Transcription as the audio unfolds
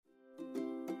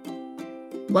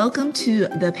Welcome to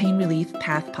the Pain Relief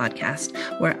Path podcast,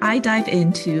 where I dive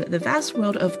into the vast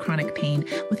world of chronic pain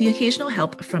with the occasional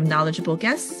help from knowledgeable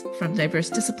guests from diverse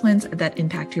disciplines that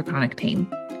impact your chronic pain.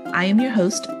 I am your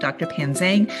host, Dr. Pan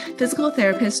Zhang, physical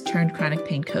therapist turned chronic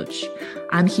pain coach.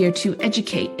 I'm here to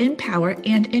educate, empower,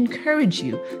 and encourage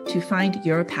you to find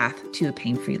your path to a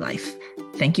pain-free life.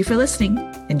 Thank you for listening.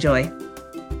 Enjoy.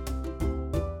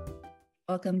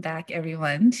 Welcome back,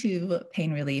 everyone, to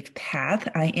Pain Relief Path.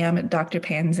 I am Dr.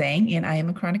 Pan Zhang, and I am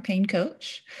a chronic pain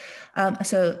coach.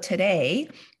 So today,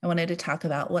 I wanted to talk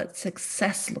about what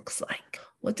success looks like.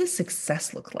 What does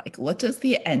success look like? What does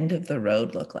the end of the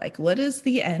road look like? What does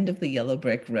the end of the yellow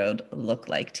brick road look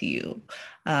like to you?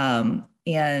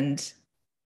 And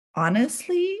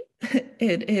honestly,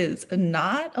 it is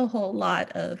not a whole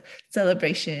lot of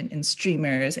celebration and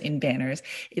streamers and banners.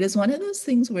 It is one of those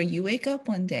things where you wake up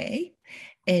one day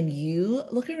and you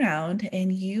look around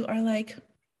and you are like,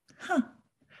 I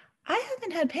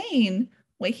haven't had pain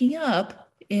waking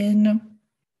up in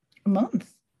a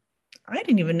month. I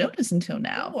didn't even notice until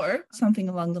now. Or something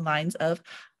along the lines of,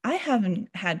 I haven't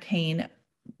had pain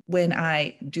when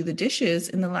I do the dishes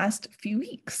in the last few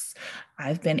weeks.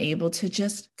 I've been able to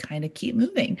just kind of keep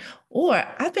moving. Or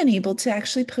I've been able to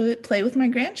actually play with my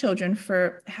grandchildren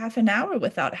for half an hour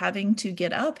without having to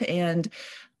get up and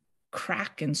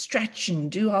crack and stretch and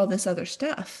do all this other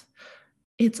stuff.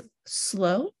 It's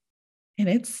slow and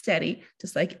it's steady,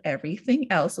 just like everything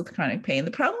else with chronic pain.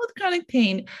 The problem with chronic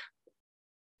pain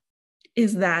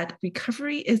is that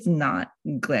recovery is not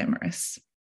glamorous.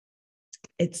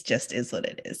 It just is what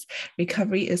it is.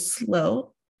 Recovery is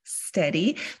slow,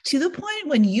 steady, to the point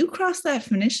when you cross that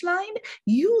finish line,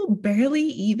 you barely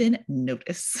even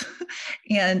notice.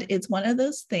 And it's one of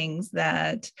those things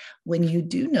that when you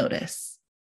do notice,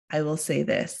 I will say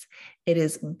this, it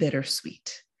is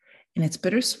bittersweet. And it's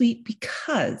bittersweet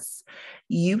because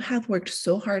you have worked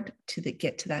so hard to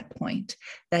get to that point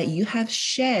that you have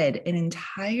shed an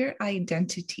entire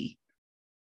identity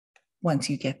once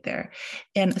you get there.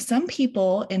 And some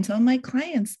people and some of my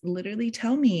clients literally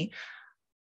tell me,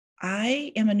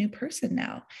 I am a new person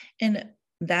now. And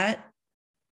that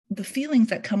the feelings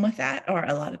that come with that are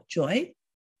a lot of joy,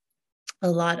 a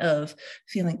lot of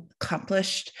feeling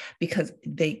accomplished because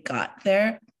they got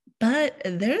there. But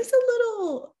there's a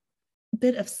little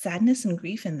bit of sadness and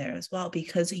grief in there as well,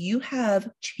 because you have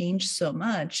changed so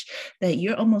much that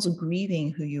you're almost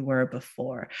grieving who you were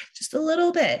before, just a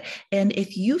little bit. And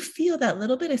if you feel that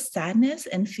little bit of sadness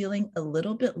and feeling a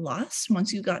little bit lost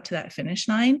once you got to that finish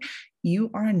line, you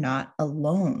are not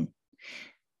alone.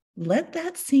 Let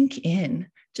that sink in.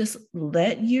 Just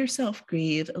let yourself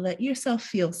grieve, let yourself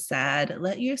feel sad,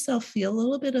 let yourself feel a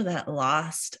little bit of that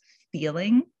lost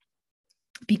feeling,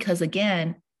 because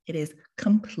again, it is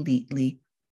completely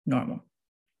normal.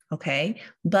 Okay.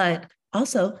 But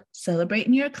also celebrate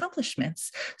in your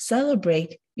accomplishments,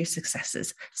 celebrate your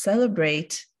successes,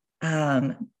 celebrate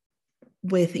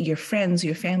with your friends,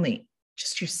 your family,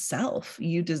 just yourself.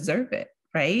 You deserve it,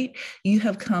 right? You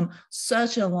have come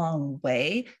such a long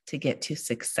way to get to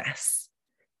success.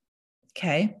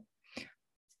 Okay.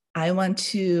 I want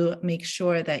to make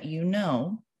sure that you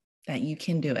know that you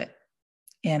can do it.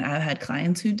 And I've had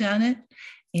clients who've done it.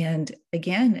 And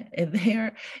again,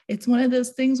 it's one of those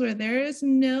things where there is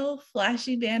no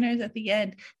flashy banners at the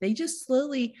end. They just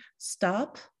slowly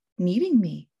stop needing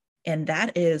me. And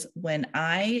that is when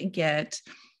I get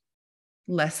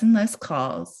less and less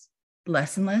calls,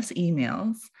 less and less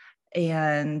emails,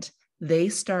 and they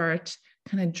start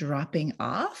kind of dropping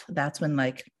off. That's when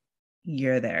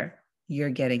you're there, you're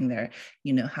getting there.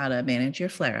 You know how to manage your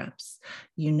flare-ups.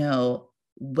 You know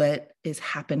what is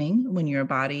happening when your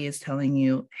body is telling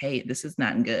you, hey, this is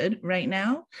not good right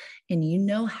now. And you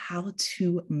know how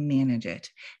to manage it.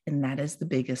 And that is the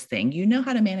biggest thing. You know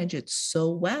how to manage it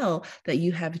so well that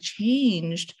you have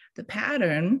changed the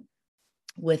pattern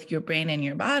with your brain and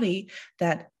your body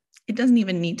that it doesn't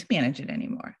even need to manage it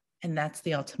anymore. And that's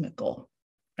the ultimate goal.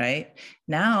 Right?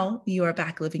 Now you are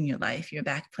back living your life. You're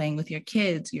back playing with your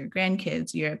kids, your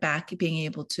grandkids. You're back being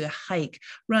able to hike,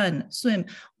 run, swim,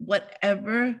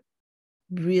 whatever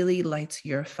really lights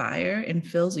your fire and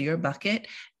fills your bucket,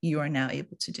 you are now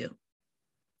able to do.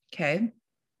 Okay.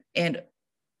 And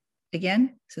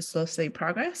again, it's a slow, steady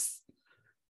progress.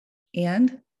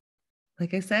 And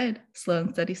like I said, slow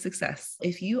and steady success.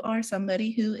 If you are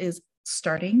somebody who is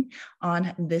starting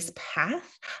on this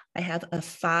path, I have a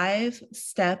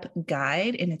 5-step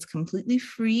guide and it's completely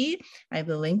free. I have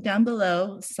a link down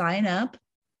below. Sign up.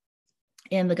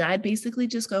 And the guide basically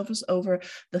just goes over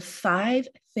the 5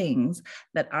 things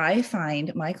that I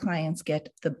find my clients get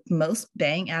the most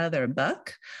bang out of their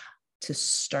buck to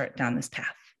start down this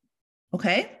path.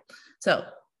 Okay, so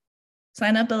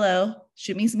sign up below,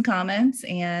 shoot me some comments,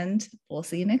 and we'll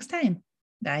see you next time.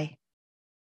 Bye.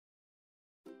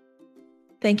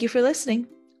 Thank you for listening.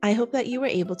 I hope that you were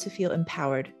able to feel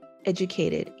empowered,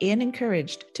 educated, and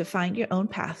encouraged to find your own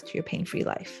path to your pain-free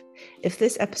life. If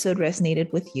this episode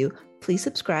resonated with you, please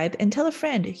subscribe and tell a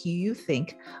friend who you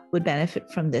think would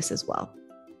benefit from this as well.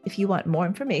 If you want more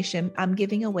information, I'm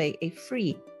giving away a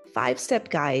free 5-step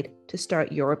guide to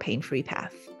start your pain-free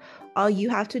path. All you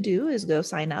have to do is go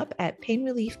sign up at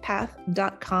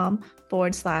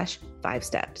painreliefpath.com/5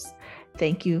 steps.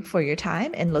 Thank you for your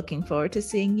time and looking forward to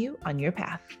seeing you on your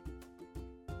path.